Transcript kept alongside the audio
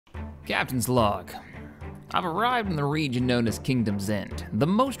Captain's log. I've arrived in the region known as Kingdom's End, the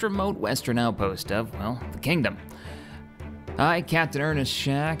most remote western outpost of, well, the kingdom. I, Captain Earnest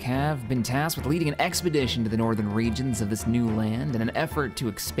Shack, have been tasked with leading an expedition to the northern regions of this new land in an effort to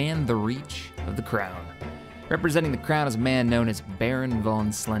expand the reach of the Crown. Representing the Crown is a man known as Baron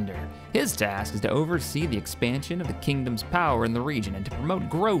von Slender. His task is to oversee the expansion of the kingdom's power in the region and to promote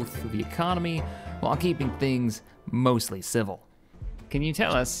growth of the economy while keeping things mostly civil. Can you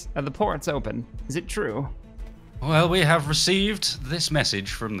tell us, are the ports open? Is it true? Well, we have received this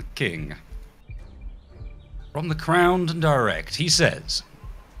message from the King. From the Crown and direct, he says,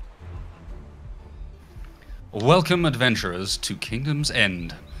 "Welcome, adventurers, to Kingdom's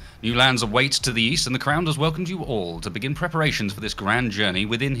End. New lands await to the east, and the Crown has welcomed you all to begin preparations for this grand journey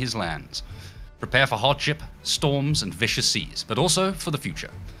within his lands. Prepare for hardship, storms, and vicious seas, but also for the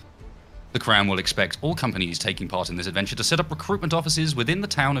future. The Crown will expect all companies taking part in this adventure to set up recruitment offices within the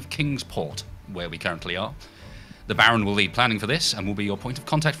town of Kingsport, where we currently are. The Baron will lead planning for this and will be your point of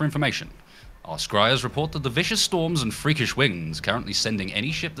contact for information. Our scryers report that the vicious storms and freakish winds currently sending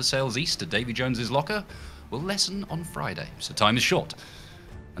any ship that sails east to Davy Jones's locker will lessen on Friday, so time is short.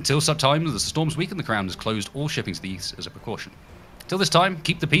 Until such time as the storms weaken, the Crown has closed all shipping to the east as a precaution. Till this time,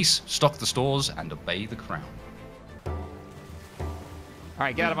 keep the peace, stock the stores, and obey the Crown." All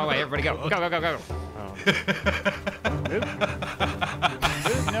right, get out of my way, everybody go. Go, go, go, go.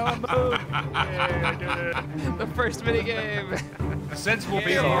 The first minigame. A sensible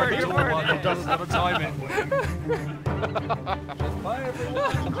piece of work is the one that doesn't have a time in.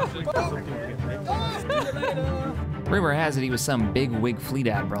 Rumor has it he was some big-wig fleet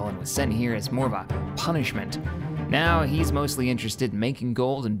admiral and was sent here as more of a punishment. Now he's mostly interested in making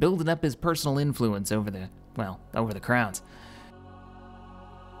gold and building up his personal influence over the Crowns.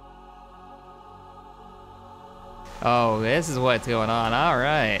 Oh, this is what's going on. All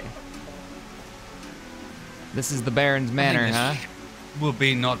right. This is the Baron's Manor, huh? Will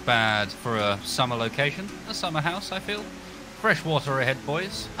be not bad for a summer location. A summer house, I feel. Fresh water ahead,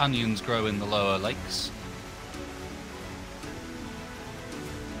 boys. Onions grow in the lower lakes.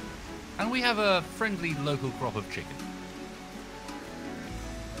 And we have a friendly local crop of chicken.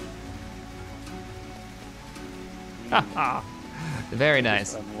 Haha. Very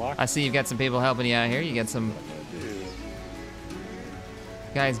nice. I see you've got some people helping you out here. You got some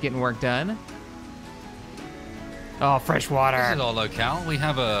guys getting work done. Oh, fresh water. This is our locale. We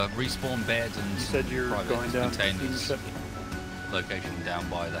have a respawn bed and you said you're going down containers location down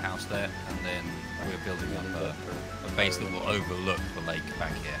by the house there, and then we're building up a base that will overlook the lake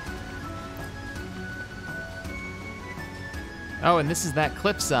back here. Oh, and this is that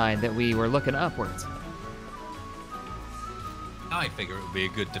cliffside that we were looking upwards. I figure it would be a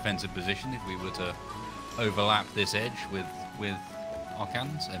good defensive position if we were to overlap this edge with our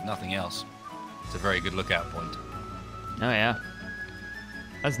cannons, if nothing else. It's a very good lookout point. Oh yeah,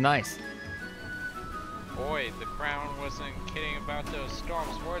 that's nice. Boy, the Crown wasn't kidding about those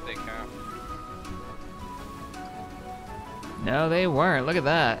storms, were they, Cap? No, they weren't. Look at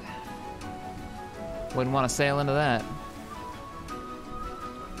that. Wouldn't want to sail into that.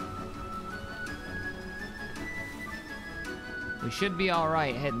 We should be all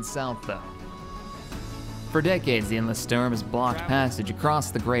right heading south, though. For decades, the endless storm has blocked passage across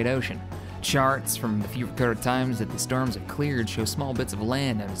the Great Ocean. Charts from the few recorded times that the storms have cleared show small bits of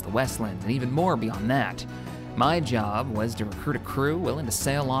land known as the Westlands, and even more beyond that. My job was to recruit a crew willing to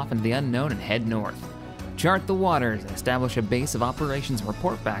sail off into the unknown and head north. Chart the waters and establish a base of operations and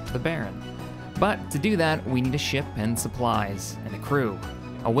report back to the Baron. But to do that, we need a ship and supplies, and a crew.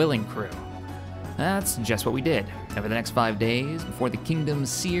 A willing crew. That's just what we did. Over the next 5 days, before the kingdom's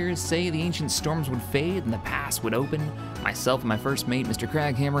seers say the ancient storms would fade and the pass would open, myself and my first mate, Mr.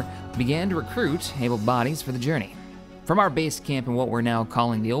 Craghammer, began to recruit able bodies for the journey. From our base camp in what we're now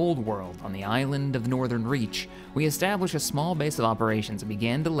calling the Old World on the island of the Northern Reach, we established a small base of operations and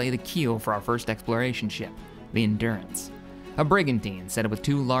began to lay the keel for our first exploration ship, the Endurace. A brigantine set up with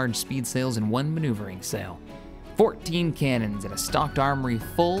 2 large speed sails and 1 maneuvering sail. 14 cannons and a stocked armory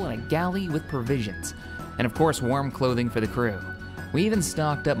full and a galley with provisions. And of course, warm clothing for the crew. We even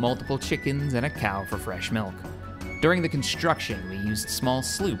stocked up multiple chickens and a cow for fresh milk. During the construction, we used small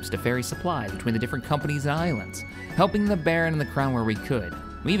sloops to ferry supplies between the different companies and islands, helping the Baron and the Crown where we could.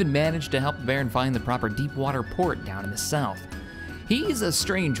 We even managed to help the Baron find the proper deep water port down in the south. He's a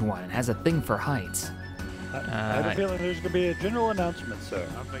strange one and has a thing for heights. I have a feeling there's going to be a general announcement, sir.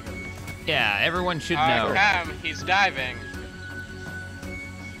 Yeah, everyone should know. Cam, he's diving.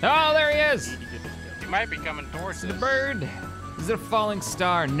 Oh, there he is! He might be coming towards us. The bird. Is it a falling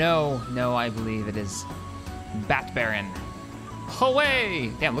star? No, I believe it is Bat Baron.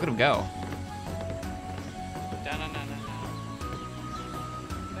 Away! Damn, look at him go.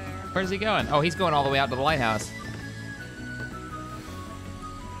 Where's he going? Oh, he's going all the way out to the lighthouse.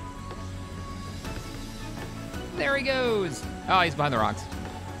 There he goes. Oh, he's behind the rocks.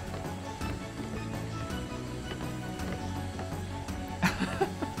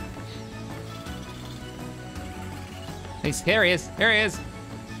 Here he is. Here he is.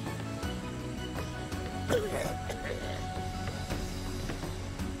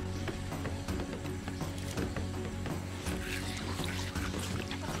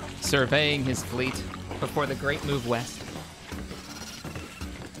 Surveying his fleet before the great move west.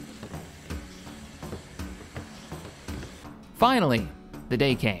 Finally, the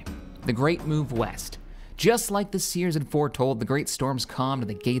day came. The great move west. Just like the seers had foretold, the great storms calmed and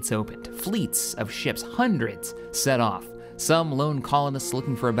the gates opened. Fleets of ships, hundreds, set off. Some lone colonists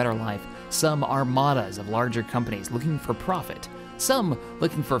looking for a better life. Some armadas of larger companies looking for profit. Some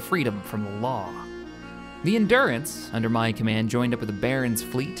looking for freedom from the law. The Endurance, under my command, joined up with the Baron's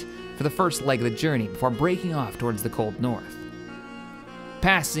fleet for the first leg of the journey before breaking off towards the cold north.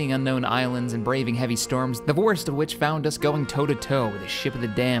 Passing unknown islands and braving heavy storms, the worst of which found us going toe-to-toe with a ship of the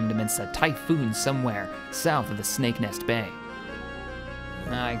damned amidst a typhoon somewhere south of the Snake Nest Bay.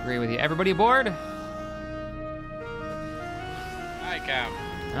 I agree with you. Everybody aboard? Hi, Cap.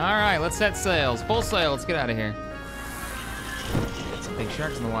 All right, let's set sails. Full sail, let's get out of here. Some big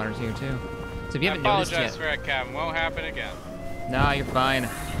sharks in the waters here, too. So if you haven't noticed yet... I apologize for that, Cap. Won't happen again. No, you're fine.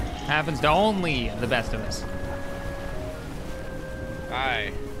 Happens to only the best of us.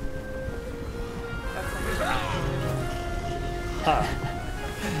 Hi.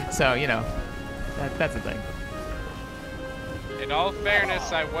 So, you know, that's the thing. In all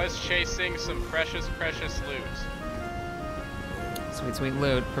fairness, I was chasing some precious loot. Sweet, sweet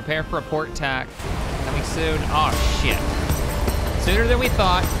loot. Prepare for a port tack. Coming soon. Oh, shit. Sooner than we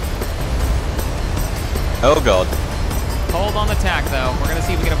thought. Oh, God. Hold on the tack, though. We're gonna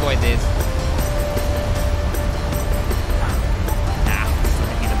see if we can avoid these. Ah,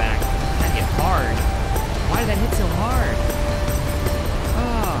 something in the back. That hit hard. Why did that hit so hard?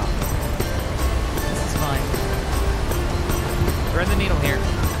 Oh. This is fine. Thread the needle here.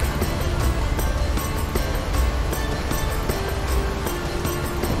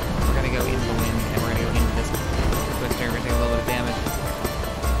 We're gonna go into the wind, and we're gonna go into this twister. We're gonna take a little bit of damage.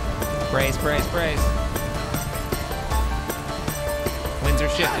 Brace, brace, brace. Winds are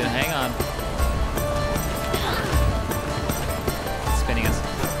shifting, hang on. It's spinning us.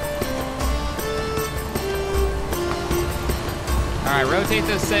 All right, rotate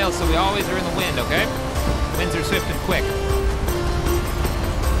those sails so we always are in the wind, okay? Winds are shifting quick.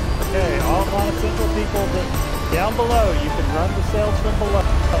 Okay, all non-essential people down below, you can run the sails from below.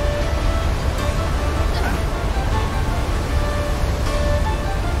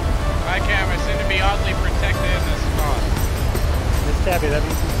 Hi, Cam. I seem to be oddly protected in this spot. Miss Tabby, that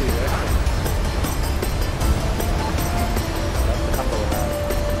means you see, right? That's the humble about it.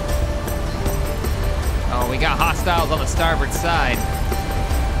 Oh, we got hostiles on the starboard side.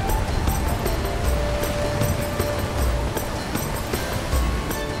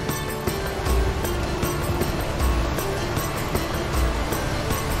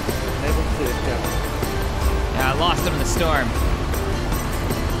 Able to see it, Captain. Yeah, I lost them in the storm.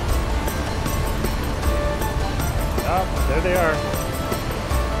 Oh, there they are.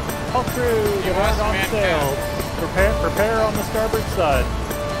 All crew, get out on sail. Prepare on the starboard side.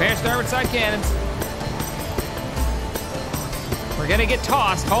 Prepare starboard side cannons. We're gonna get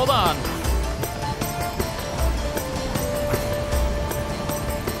tossed, hold on.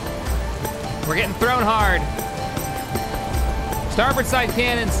 We're getting thrown hard. Starboard side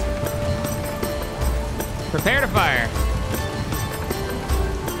cannons. Prepare to fire.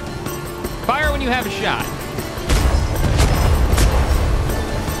 Fire when you have a shot.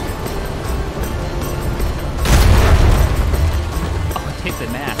 Hit the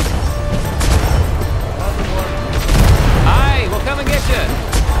mast. Aye, we'll come and get you.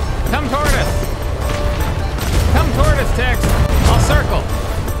 Come toward us. Come toward us, Tex. I'll circle.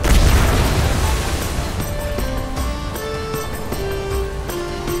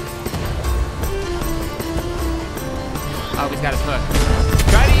 Oh, he's got his hook.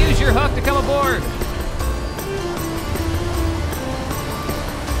 Try to use your hook to come aboard.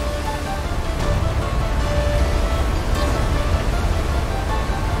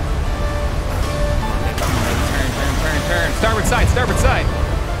 Turn. Starboard side, starboard side.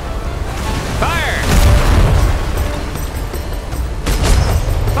 Fire!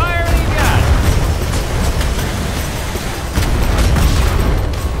 Fire, what do you got?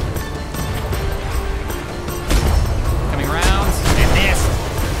 Coming around.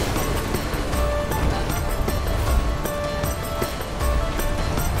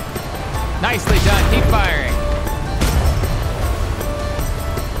 Nicely done, keep firing.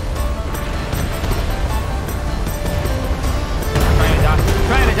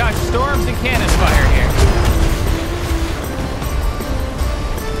 Trying to dodge storms and cannon fire here.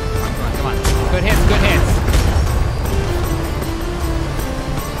 Come on. Good hits, good hits.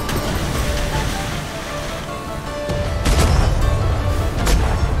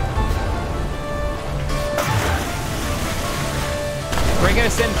 Bringing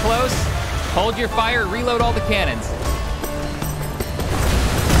us in close. Hold your fire, reload all the cannons.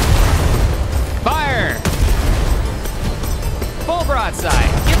 Fire! Full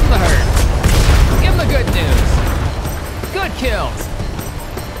broadside. Give him the hurt. Give him the good news. Good kills.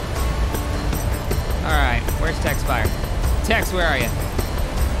 All right, where's Tex fire? Tex, where are you?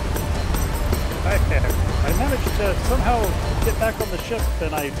 I managed to somehow get back on the ship,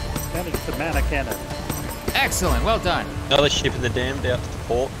 and I managed to man a cannon. Excellent, well done. Another ship in the dam out to the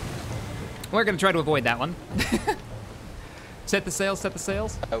port. We're gonna try to avoid that one. Set the sails, set the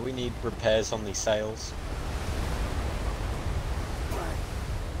sails. We need repairs on these sails.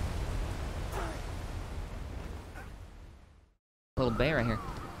 Little bay right here.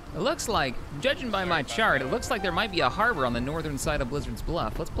 It looks like, judging by my chart, it looks like there might be a harbor on the northern side of Blizzard's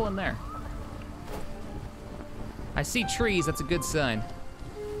Bluff. Let's pull in there. I see trees, that's a good sign.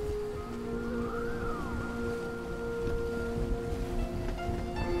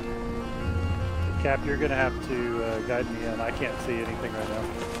 Cap, you're gonna have to guide me in. I can't see anything right now.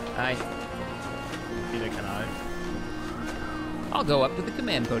 Aye. Neither can I. I'll go up to the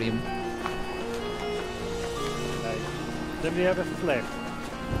command podium. Nice. Then we have a flare.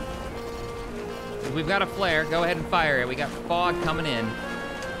 We've got a flare, go ahead and fire it. We got fog coming in.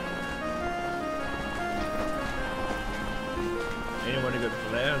 Anyone who got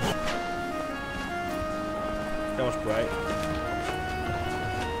flares? That was bright.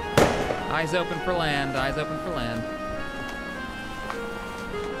 Eyes open for land, eyes open for land.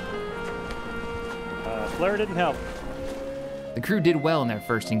 Flare didn't help. The crew did well in their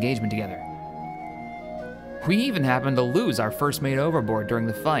first engagement together. We even happened to lose our first mate overboard during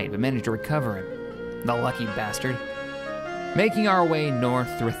the fight, but managed to recover him. The lucky bastard. Making our way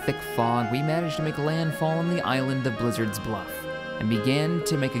north through a thick fog, we managed to make landfall on the island of Blizzard's Bluff, and began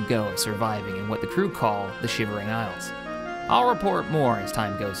to make a go of surviving in what the crew call the Shivering Isles. I'll report more as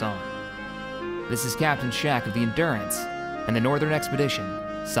time goes on. This is Captain Shack of the Endurance, and the Northern Expedition,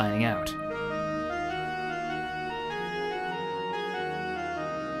 signing out.